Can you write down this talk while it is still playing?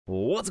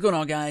What's going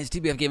on, guys?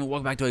 TBF Gaming,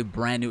 welcome back to a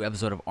brand new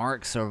episode of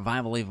Ark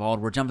Survival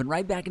Evolved. We're jumping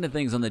right back into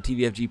things on the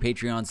TBFG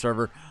Patreon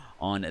server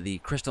on the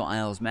Crystal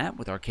Isles map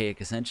with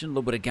Archaic Ascension. A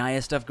little bit of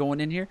Gaia stuff going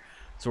in here.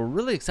 So we're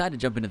really excited to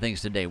jump into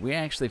things today. We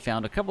actually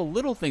found a couple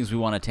little things we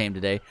want to tame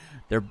today.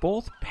 They're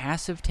both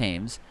passive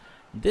tames.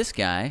 This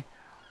guy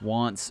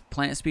wants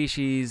plant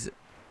species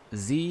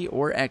Z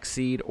or X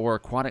seed or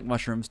aquatic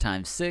mushrooms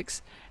times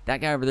 6.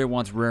 That guy over there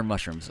wants rare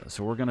mushrooms.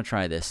 So we're going to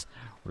try this.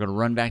 We're going to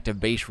run back to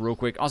base real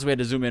quick. Also, we had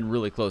to zoom in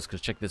really close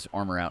because check this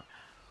armor out.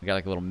 We got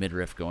like a little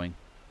midriff going.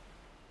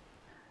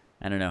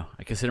 I don't know.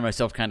 I consider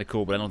myself kind of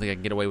cool, but I don't think I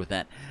can get away with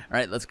that. All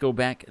right, let's go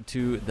back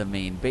to the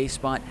main base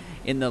spot.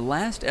 In the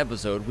last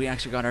episode, we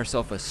actually got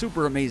ourselves a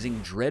super amazing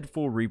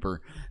Dreadful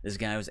Reaper. This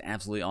guy was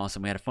absolutely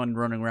awesome. We had fun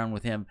running around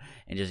with him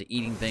and just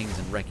eating things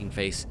and wrecking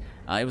face.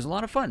 It was a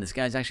lot of fun. This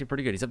guy's actually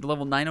pretty good. He's up to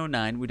level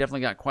 909. We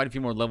definitely got quite a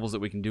few more levels that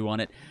we can do on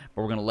it,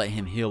 but we're going to let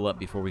him heal up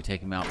before we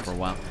take him out for a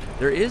while.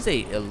 There is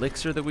a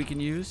elixir that we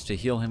can use to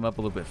heal him up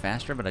a little bit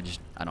faster, but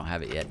I don't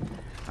have it yet.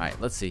 All right,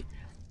 let's see.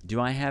 Do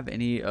I have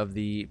any of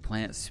the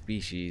plant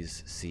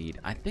species seed?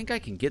 I think I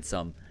can get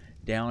some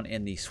down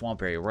in the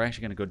swamp area. We're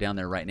actually going to go down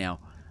there right now.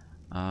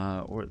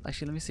 Or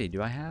actually, let me see.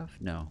 Do I have?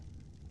 No.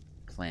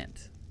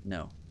 Plant.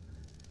 No.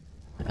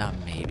 I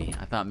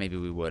thought maybe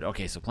we would.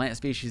 Okay, so plant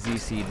species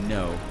seed,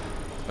 no.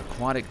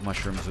 Aquatic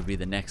mushrooms would be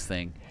the next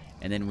thing.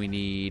 And then we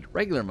need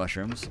regular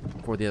mushrooms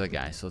for the other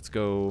guy. So let's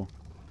go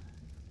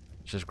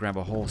just grab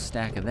a whole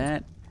stack of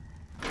that.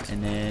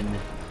 And then...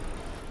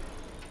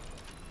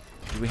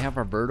 do we have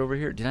our bird over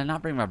here? Did I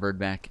not bring my bird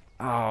back?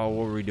 Oh,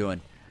 what were we doing?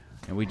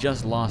 And we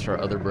just lost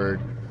our other bird.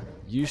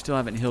 You still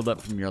haven't healed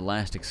up from your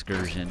last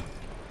excursion.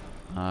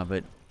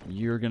 But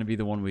you're going to be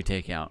the one we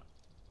take out.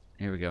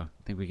 Here we go.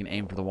 Think we can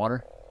aim for the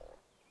water?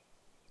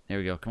 There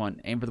we go. Come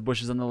on. Aim for the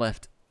bushes on the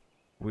left.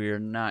 We're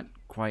not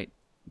quite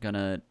going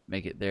to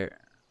make it there.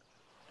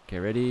 Okay,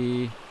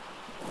 ready?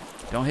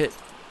 Don't hit.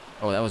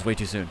 Oh, that was way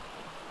too soon.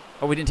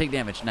 Oh, we didn't take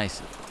damage.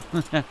 Nice.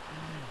 That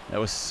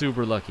was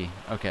super lucky.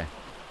 Okay.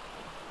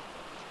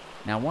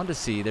 Now, I wanted to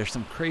see, there's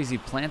some crazy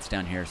plants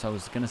down here, so I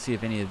was going to see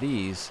if any of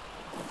these...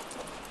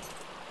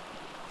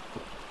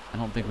 I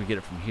don't think we get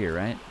it from here,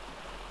 right?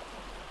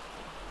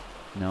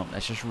 No,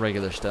 that's just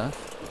regular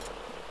stuff.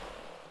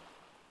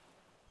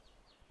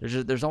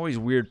 There's always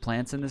weird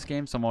plants in this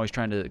game, so I'm always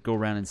trying to go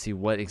around and see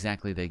what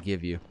exactly they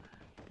give you.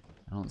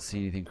 I don't see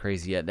anything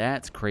crazy yet.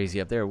 That's crazy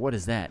up there. What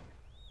is that?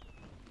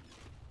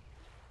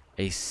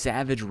 A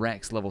Savage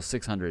Rex level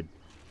 600.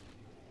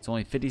 It's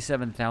only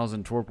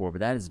 57,000 torpor, but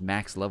that is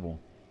max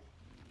level.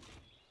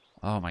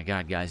 Oh my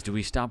god, guys. Do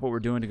we stop what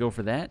we're doing to go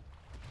for that?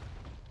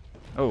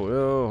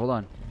 Oh, hold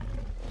on.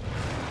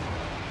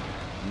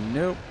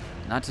 Nope.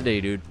 Not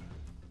today, dude.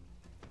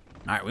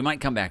 Alright, we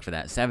might come back for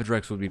that. Savage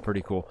Rex would be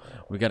pretty cool.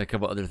 We got a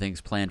couple other things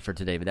planned for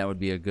today, but that would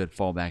be a good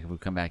fallback if we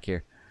come back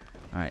here.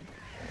 Alright.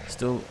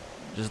 Still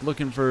just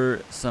looking for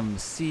some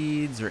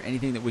seeds or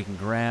anything that we can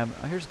grab.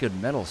 Oh, here's a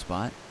good metal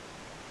spot.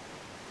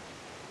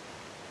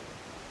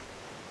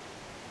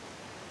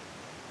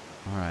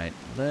 Alright,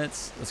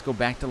 let's go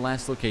back to the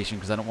last location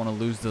because I don't want to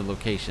lose the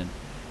location.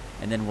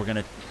 And then we're going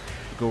to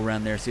go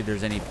around there, see if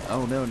there's any...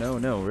 oh,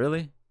 no,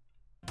 really?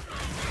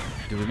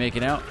 Did we make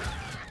it out?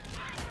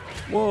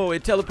 Whoa,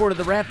 it teleported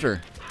the raptor.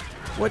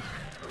 What?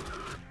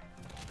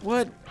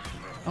 What?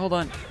 Hold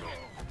on.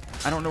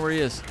 I don't know where he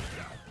is.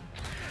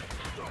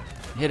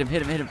 Hit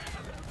him.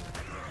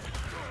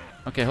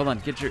 Okay, hold on.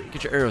 Get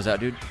your arrows out,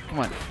 dude. Come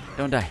on.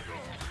 Don't die.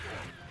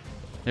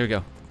 There we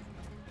go.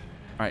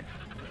 Alright.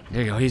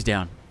 There you go. He's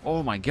down.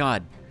 Oh my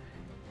god.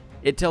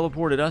 It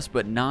teleported us,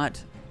 but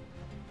not...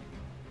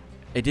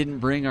 it didn't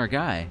bring our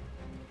guy.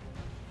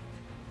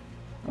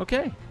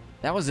 Okay.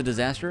 That was a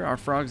disaster. Our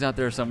frog's out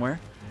there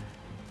somewhere.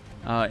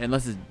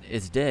 Unless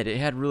it's dead. It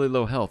had really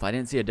low health. I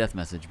didn't see a death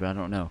message, but I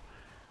don't know.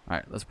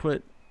 Alright, let's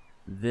put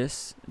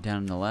this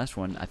down in the last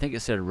one. I think it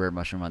said a rare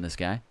mushroom on this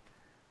guy.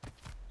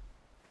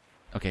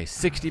 Okay,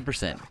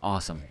 60%.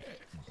 Awesome.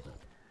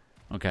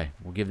 Okay,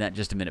 we'll give that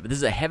just a minute. But this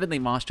is a Heavenly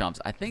Moshchomps.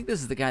 I think this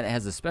is the guy that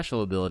has a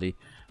special ability,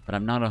 but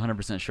I'm not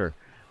 100% sure.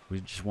 We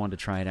just wanted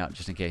to try it out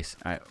just in case.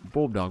 All right,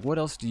 Bulldog, what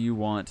else do you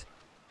want?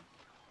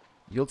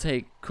 You'll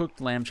take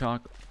cooked lamb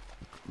chop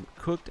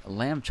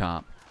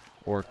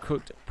or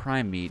cooked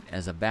prime meat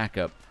as a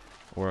backup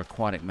or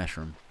aquatic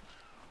mushroom.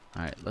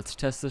 All right, let's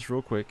test this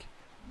real quick.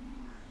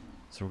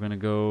 So we're going to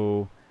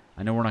go...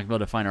 I know we're not going to be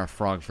able to find our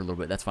frog for a little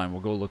bit. That's fine.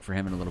 We'll go look for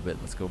him in a little bit.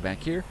 Let's go back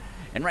here.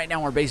 And right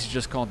now our base is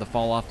just called the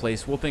Fall Off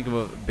Place. We'll think of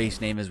a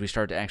base name as we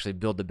start to actually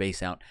build the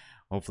base out.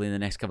 Hopefully in the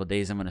next couple of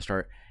days I'm going to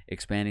start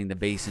expanding the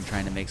base and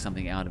trying to make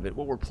something out of it.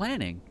 What we're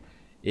planning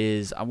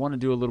is I want to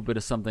do a little bit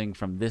of something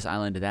from this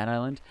island to that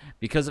island.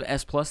 Because of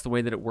S+, the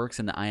way that it works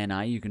in the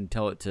INI, you can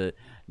tell it to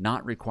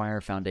not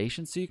require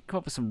foundation. So you can come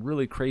up with some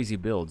really crazy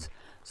builds.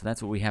 So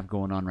that's what we have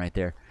going on right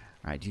there.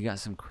 All right, do you got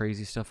some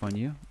crazy stuff on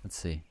you? Let's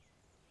see.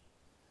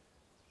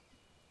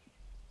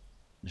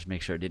 Just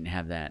make sure it didn't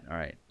have that. All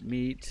right,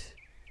 meat.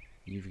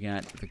 You've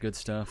got the good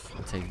stuff.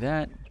 We'll take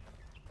that.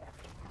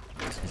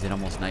 Is it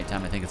almost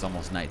nighttime? I think it's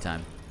almost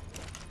nighttime.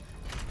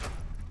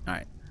 All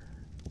right.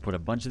 We'll put a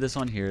bunch of this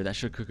on here. That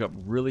should cook up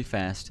really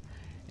fast.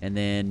 And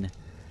then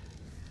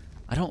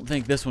I don't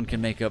think this one can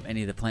make up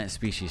any of the plant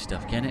species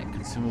stuff, can it?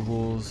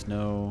 Consumables,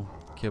 no.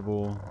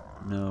 Kibble,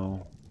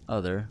 no.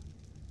 Other.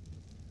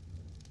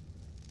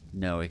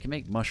 No, it can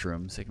make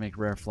mushrooms. It can make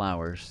rare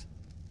flowers.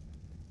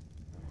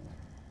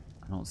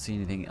 I don't see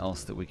anything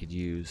else that we could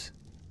use.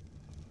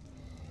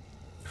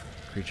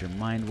 Creature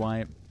mind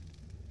wipe.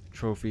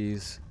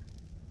 Trophies.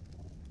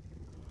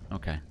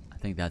 Okay, I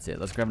think that's it.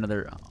 Let's grab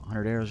another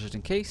 100 arrows just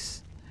in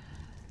case.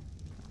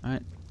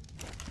 Alright.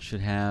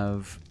 Should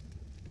have...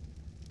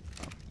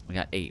 we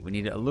got 8. We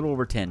need a little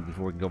over 10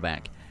 before we can go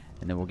back.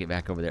 And then we'll get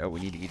back over there. Oh, we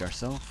need to eat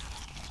ourselves.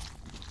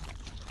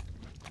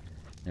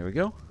 There we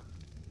go.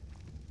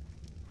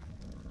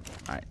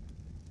 Alright.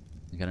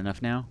 We got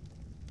enough now?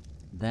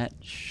 That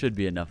should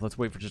be enough. Let's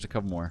wait for just a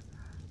couple more.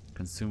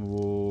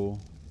 Consumable.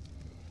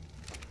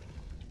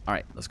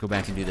 Alright, let's go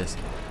back and do this.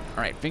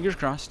 Alright, fingers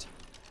crossed.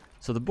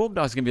 So the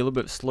bulldog's going to be a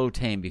little bit slow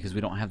tame because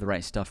we don't have the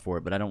right stuff for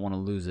it, but I don't want to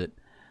lose it.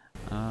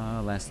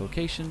 Last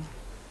location.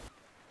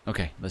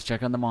 Okay, let's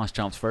check on the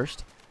Moshchomps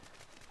first.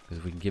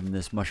 Because we can give him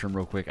this mushroom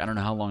real quick. I don't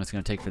know how long it's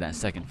going to take for that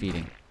second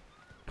feeding.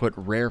 Put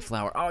rare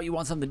flower. Oh, you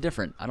want something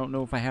different. I don't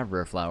know if I have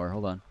rare flower.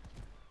 Hold on.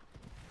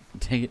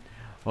 Take it.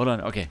 Hold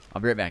on. Okay,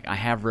 I'll be right back. I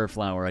have rare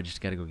flower. I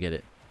just got to go get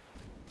it.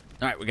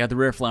 Alright, we got the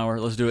rare flower.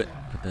 Let's do it.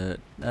 Put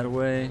that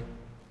away.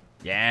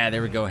 Yeah,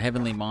 there we go.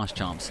 Heavenly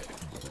Moshchomps.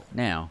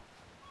 Now,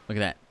 look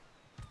at that.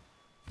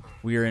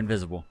 We are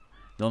invisible.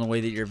 The only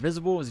way that you're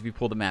visible is if you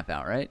pull the map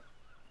out, right?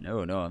 No,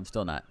 I'm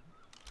still not.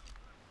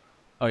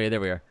 Oh, yeah, there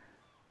we are.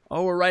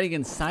 Oh, we're riding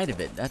inside of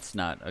it. That's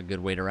not a good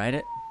way to ride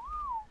it.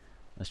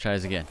 Let's try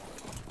this again.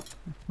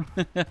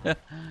 There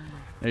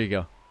you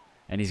go.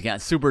 And he's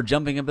got super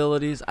jumping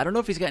abilities. I don't know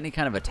if he's got any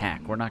kind of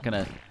attack. We're not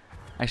going to...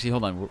 Actually,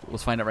 hold on.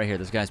 Let's find out right here.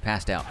 This guy's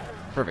passed out.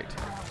 Perfect.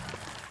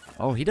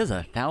 Oh, he does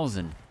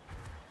 1,000.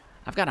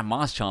 I've got a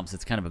Moshchomps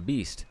that's kind of a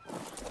beast.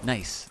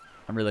 Nice.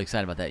 I'm really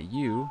excited about that.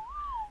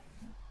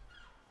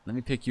 Let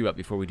me pick you up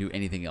before we do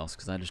anything else,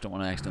 because I just don't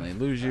want to accidentally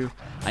lose you.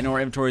 I know our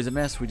inventory is a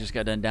mess. We just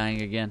got done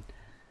dying again.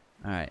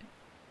 Alright.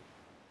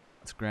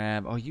 Let's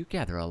grab... Oh, you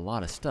gather a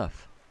lot of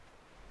stuff.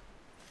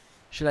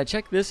 Should I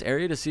check this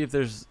area to see if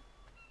there's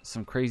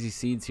some crazy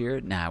seeds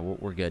here? Nah,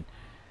 we're good.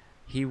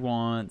 He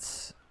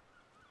wants...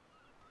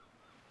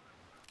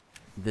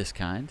 this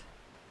kind.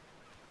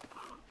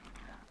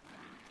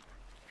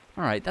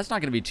 Alright, that's not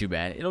going to be too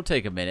bad. It'll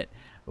take a minute.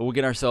 But we'll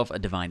get ourselves a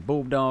divine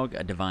bulldog,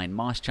 a divine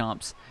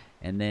Moshchomps,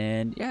 and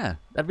then, yeah,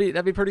 that'd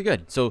be pretty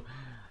good. So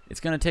it's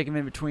going to take him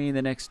in between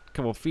the next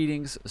couple of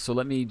feedings. So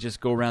let me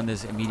just go around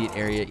this immediate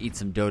area, eat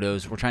some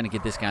dodos. We're trying to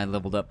get this guy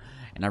leveled up.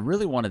 And I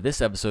really wanted this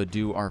episode to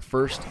do our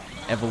first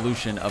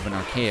evolution of an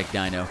archaic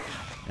dino.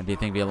 I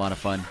think it'd be a lot of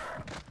fun.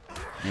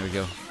 There we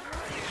go.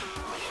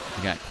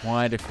 We got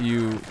quite a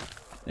few.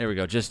 There we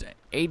go. Just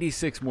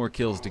 86 more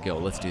kills to go.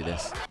 Let's do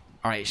this.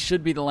 Alright,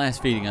 should be the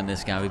last feeding on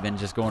this guy. We've been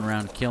just going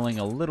around killing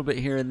a little bit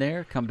here and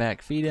there. Come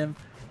back, feed him.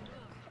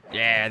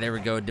 Yeah, there we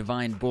go.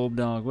 Divine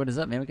Bulldog. What is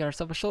up, man? We got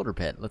ourselves a shoulder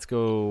pet. Let's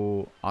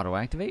go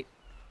auto-activate.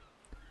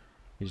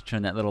 You just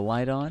turn that little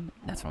light on.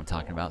 That's what I'm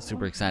talking about.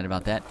 Super excited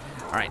about that.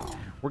 Alright,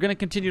 we're going to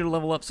continue to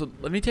level up. So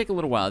let me take a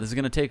little while. This is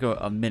going to take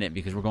a minute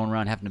because we're going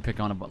around having to pick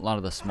on a lot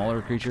of the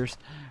smaller creatures.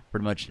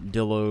 Pretty much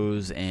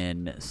dillos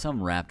and some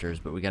raptors,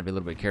 but we got to be a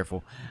little bit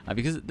careful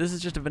because this is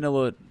just a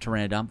vanilla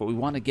pteranodon, but we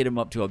want to get him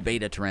up to a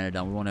beta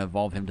pteranodon. We want to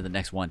evolve him to the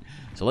next one.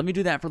 So let me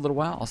do that for a little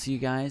while. I'll see you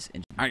guys.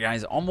 Alright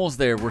guys, almost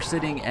there. We're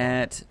sitting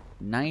at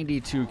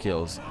 92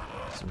 kills.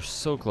 So we're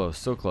so close,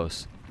 so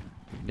close.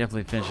 We can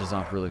definitely finish this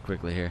off really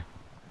quickly here.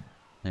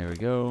 There we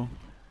go.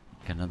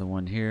 Got another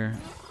one here.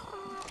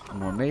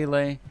 More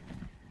melee.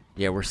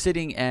 Yeah, we're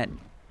sitting at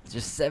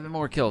just 7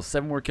 more kills.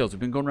 7 more kills. We've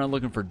been going around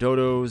looking for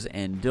dodos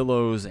and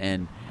dillos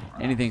and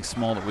anything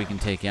small that we can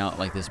take out,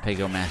 like this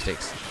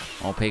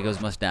Pagomastix. All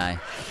Pagos must die.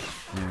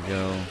 There we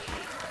go.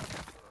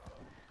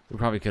 We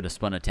probably could have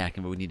spun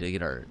attacking, but we need to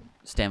get our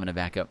stamina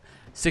back up.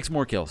 6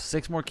 more kills.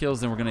 6 more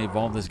kills, then we're going to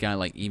evolve this guy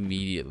like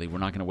immediately. We're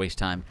not going to waste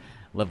time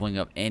leveling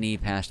up any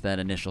past that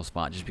initial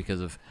spot just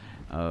because of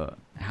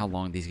how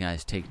long these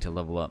guys take to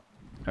level up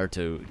or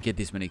to get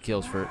these many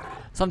kills for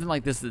something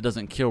like this that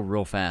doesn't kill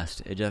real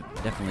fast. It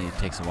definitely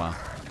takes a while.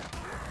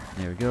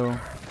 There we go.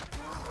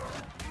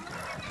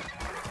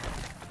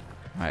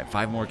 Alright,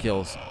 5 more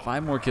kills.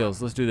 5 more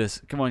kills. Let's do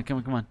this. Come on, come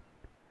on, come on.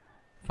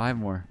 5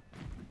 more.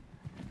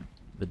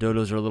 The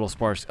dodos are a little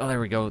sparse. Oh, there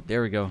we go.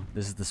 There we go.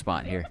 This is the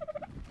spot here.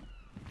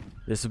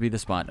 This will be the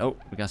spot. Oh,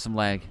 we got some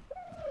lag.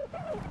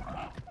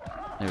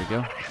 There we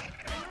go.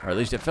 Or at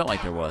least it felt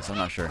like there was. I'm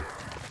not sure.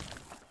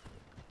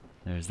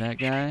 There's that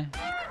guy.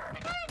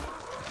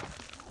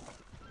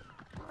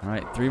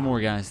 Alright, 3 more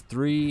guys.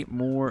 3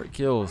 more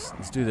kills.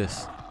 Let's do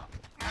this.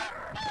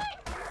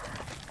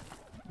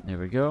 There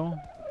we go.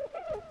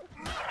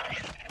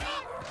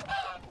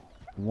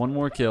 1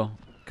 more kill.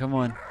 Come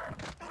on.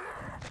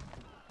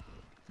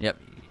 Yep.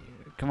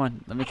 Come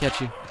on. Let me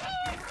catch you.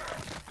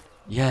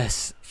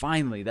 Yes.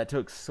 Finally. That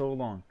took so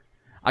long.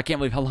 I can't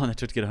believe how long it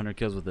took to get 100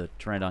 kills with the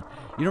Pteranodon.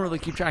 You don't really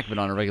keep track of it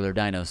on a regular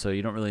dino, so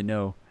you don't really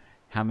know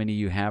how many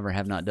you have or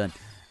have not done.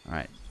 All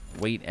right,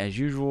 wait as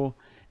usual.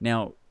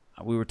 Now,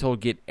 we were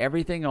told get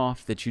everything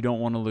off that you don't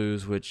want to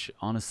lose, which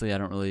honestly I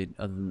don't really,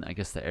 other than I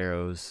guess the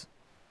arrows.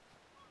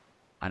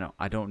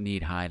 I don't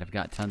need hide. I've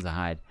got tons of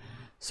hide.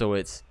 So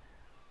it's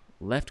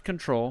left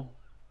control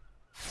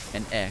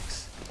and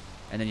X,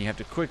 and then you have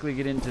to quickly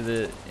get into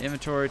the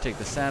inventory, take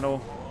the saddle,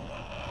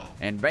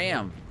 and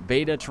bam,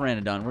 beta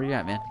pteranodon. Where you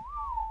at, man?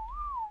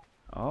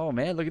 Oh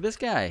man, look at this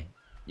guy.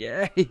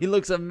 Yeah, he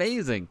looks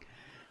amazing.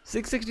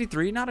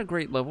 663, not a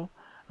great level,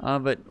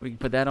 but we can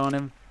put that on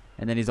him,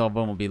 and then he's all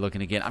bumblebee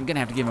looking again. I'm gonna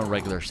have to give him a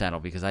regular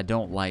saddle because I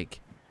don't like.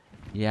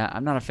 Yeah,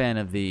 I'm not a fan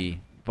of the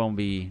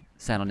bumblebee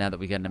saddle now that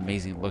we got an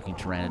amazing looking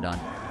pteranodon.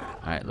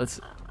 All right, let's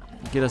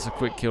get us a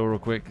quick kill real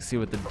quick. See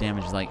what the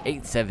damage is like.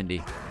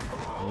 870,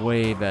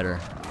 way better.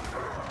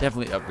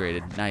 Definitely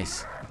upgraded.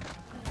 Nice.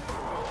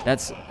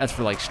 That's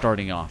for like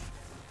starting off.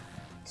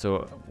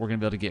 So we're going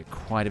to be able to get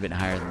quite a bit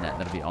higher than that.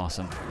 That'll be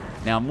awesome.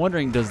 Now I'm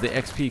wondering, does the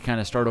XP kind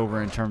of start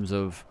over in terms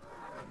of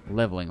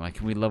leveling? Like,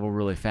 can we level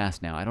really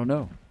fast now? I don't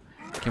know.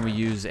 Can we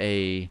use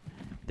a...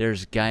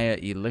 There's Gaia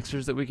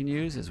elixirs that we can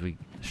use as we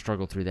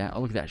struggle through that. Oh,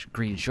 look at that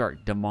green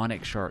shark.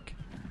 Demonic shark.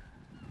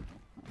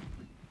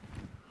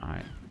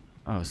 Alright.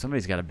 Oh,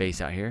 somebody's got a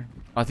base out here.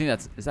 Oh, I think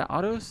that's... Is that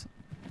Otto's?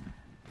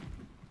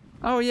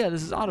 Oh, yeah,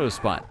 this is Otto's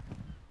spot.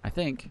 I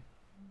think.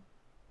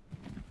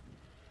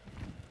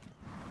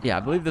 Yeah,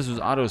 I believe this was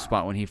Otto's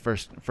spot when he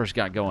first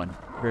got going.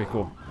 Very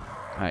cool.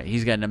 All right,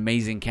 he's got an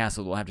amazing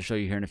castle we'll have to show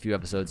you here in a few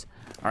episodes.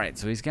 All right,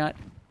 so he's got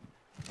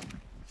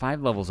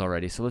 5 levels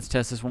already. So let's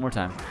test this one more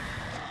time.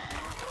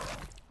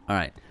 All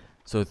right,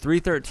 so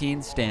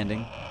 313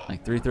 standing,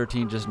 like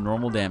 313 just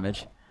normal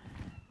damage.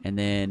 And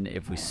then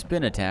if we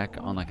spin attack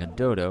on like a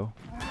dodo,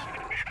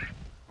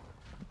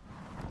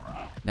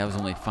 that was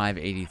only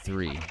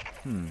 583. All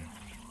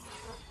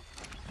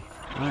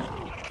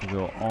right, we'll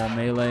go all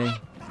melee.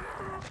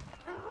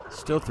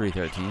 Still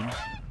 313.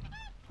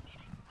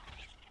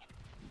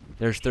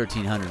 There's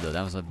 1300 though.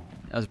 That was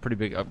a pretty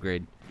big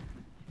upgrade.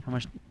 How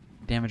much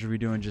damage are we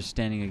doing just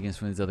standing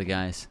against one of these other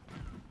guys?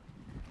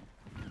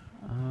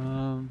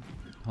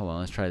 Hold on,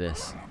 let's try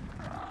this.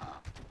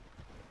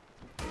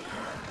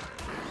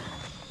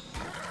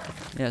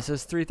 Yeah, it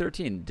says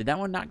 313. Did that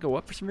one not go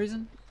up for some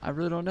reason? I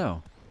really don't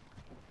know.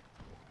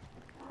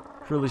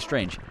 It's really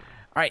strange.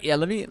 All right, yeah,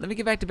 let me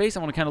get back to base. I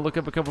want to kind of look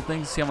up a couple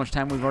things, see how much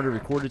time we've already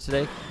recorded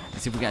today,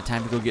 and see if we got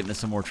time to go get into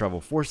some more trouble.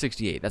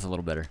 468, that's a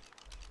little better.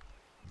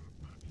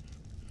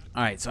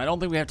 All right, so I don't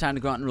think we have time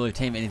to go out and really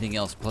tame anything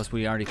else. Plus,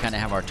 we already kind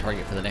of have our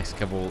target for the next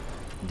couple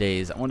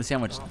days. I want to see how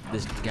much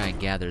this guy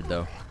gathered,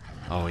 though.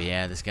 Oh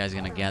yeah, this guy's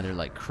gonna gather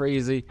like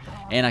crazy.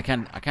 And I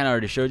kind of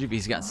already showed you, but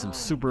he's got some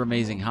super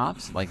amazing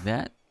hops like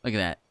that. Look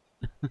at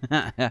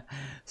that.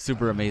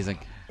 Super amazing.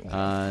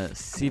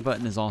 C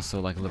button is also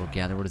like a little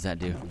gather. What does that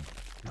do?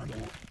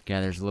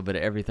 Gathers a little bit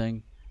of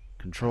everything.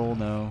 Control,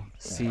 no.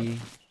 C.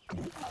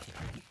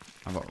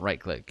 How about right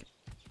click?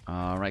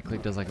 Right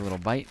click does like a little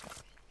bite.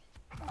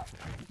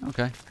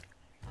 Okay.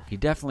 He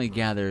definitely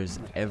gathers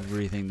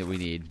everything that we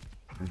need.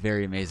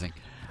 Very amazing.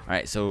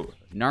 Alright, so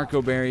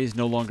narco berries,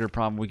 no longer a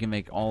problem. We can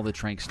make all the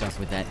trank stuff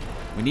with that.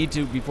 We need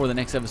to, before the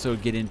next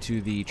episode, get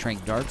into the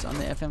trank darts on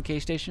the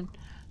FMK station.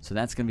 So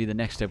that's going to be the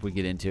next step we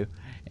get into.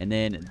 And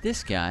then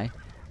this guy,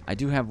 I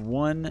do have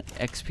 1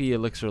 XP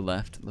elixir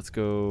left. Let's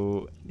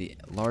go the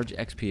large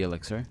XP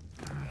elixir.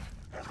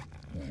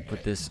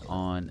 Put this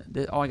on...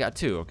 Oh, I got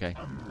 2. Okay.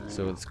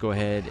 So let's go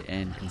ahead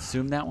and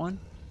consume that one.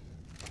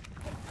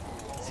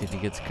 See if he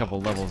gets a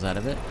couple levels out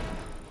of it.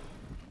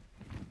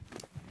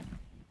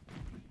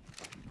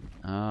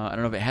 I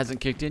don't know if it hasn't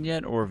kicked in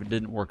yet or if it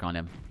didn't work on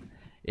him.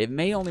 It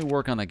may only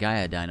work on the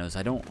Gaia dinos.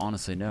 I don't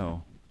honestly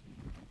know.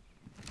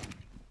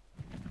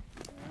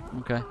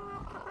 Okay.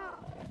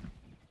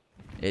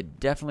 It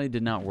definitely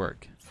did not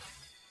work.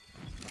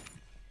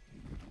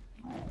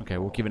 Okay,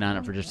 we'll keep an eye on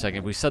it for just a second.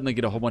 If we suddenly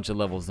get a whole bunch of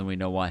levels, then we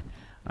know why.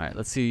 Alright,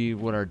 let's see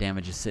what our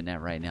damage is sitting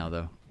at right now,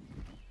 though.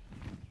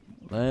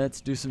 Let's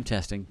do some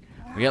testing.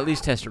 We gotta at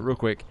least test it real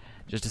quick,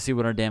 just to see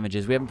what our damage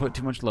is. We haven't put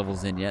too much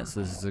levels in yet,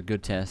 so this is a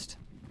good test.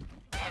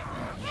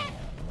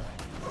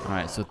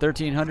 Alright, so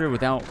 1300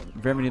 without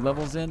very many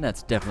levels in,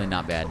 that's definitely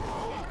not bad.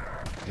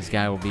 This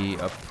guy will be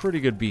a pretty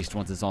good beast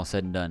once it's all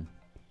said and done.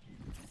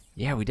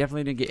 Yeah, we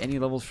definitely didn't get any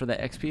levels for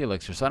that XP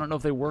elixir, so I don't know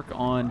if they work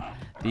on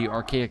the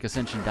Archaic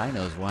Ascension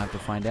dinos. We'll have to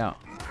find out.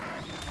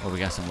 Oh, we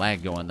got some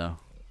lag going, though.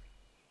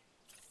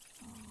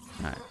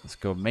 Alright, let's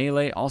go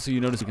melee. Also,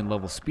 you notice we can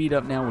level speed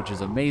up now, which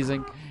is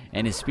amazing.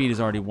 And his speed is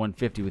already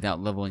 150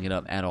 without leveling it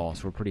up at all,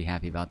 so we're pretty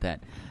happy about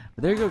that.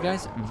 But there you go,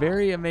 guys.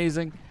 Very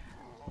amazing.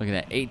 Look at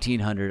that,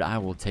 1800. I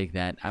will take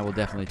that. I will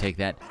definitely take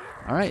that.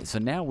 Alright, so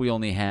now we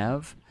only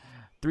have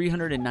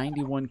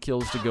 391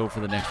 kills to go for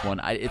the next one.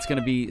 It's going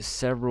to be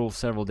several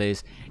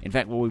days. In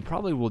fact, what we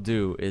probably will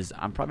do is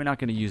I'm probably not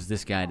going to use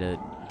this guy to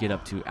get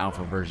up to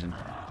alpha version.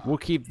 We'll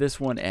keep this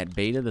one at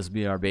beta. This will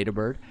be our beta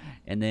bird.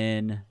 And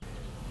then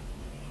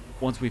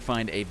once we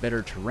find a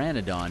better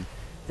pteranodon,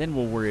 then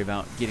we'll worry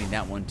about getting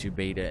that one to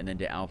beta and then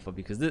to alpha,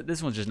 because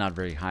this one's just not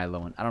very high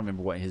level. I don't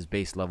remember what his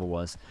base level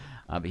was.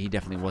 but he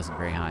definitely wasn't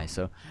very high.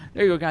 So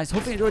there you go, guys.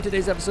 Hopefully you enjoyed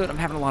today's episode. I'm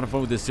having a lot of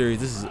fun with this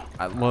series.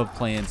 I love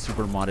playing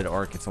super modded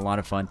Ark. It's a lot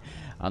of fun.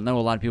 I know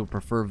a lot of people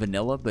prefer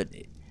vanilla, but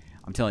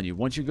I'm telling you,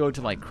 once you go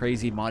to like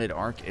crazy modded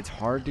Ark, it's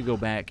hard to go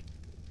back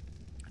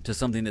to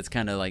something that's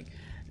kind of like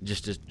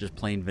just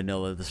plain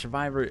vanilla. The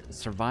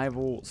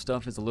survival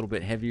stuff is a little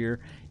bit heavier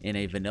in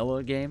a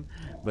vanilla game,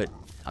 but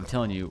I'm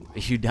telling you,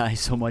 you die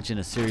so much in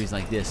a series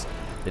like this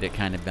that it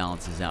kind of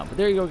balances out. But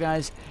there you go,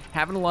 guys.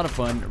 Having a lot of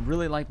fun.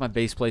 Really like my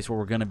base place where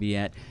we're going to be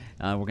at.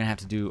 We're going to have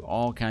to do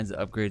all kinds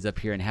of upgrades up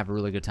here and have a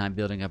really good time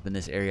building up in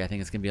this area. I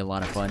think it's going to be a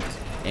lot of fun.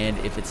 And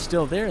if it's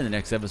still there in the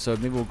next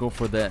episode, maybe we'll go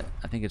for the,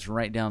 I think it's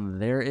right down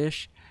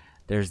there-ish.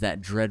 There's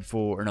that dreadful,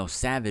 or no,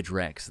 Savage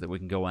Rex that we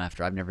can go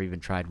after. I've never even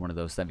tried one of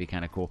those. That'd be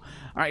kind of cool.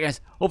 All right,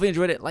 guys. Hopefully you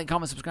enjoyed it. Like,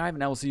 comment, subscribe,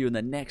 and I will see you in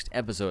the next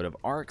episode of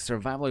Ark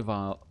Survival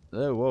Evolved.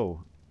 Oh,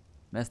 whoa.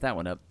 Messed that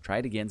one up. Try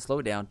it again. Slow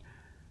it down.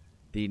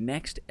 The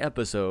next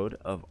episode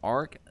of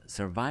Ark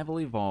Survival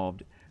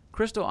Evolved,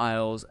 Crystal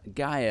Isles,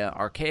 Gaia,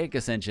 Archaic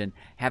Ascension.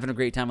 Having a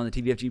great time on the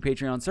TBFG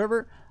Patreon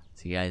server.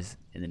 See you guys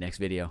in the next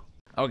video.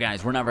 Oh,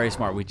 guys, we're not very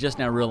smart. We just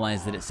now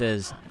realized that it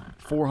says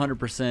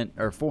 400%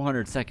 or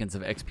 400 seconds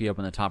of XP up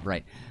on the top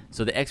right.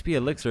 So the XP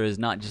elixir is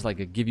not just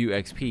like a give you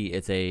XP.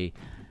 It's a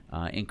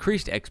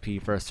increased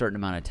XP for a certain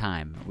amount of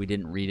time. We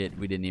didn't read it.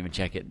 We didn't even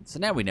check it. So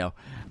now we know.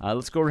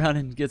 Let's go around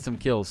and get some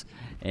kills.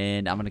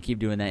 And I'm going to keep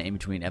doing that in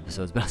between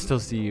episodes. But I'll still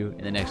see you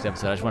in the next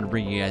episode. I just want to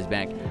bring you guys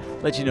back.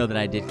 Let you know that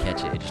I did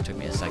catch it. It just took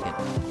me a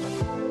second.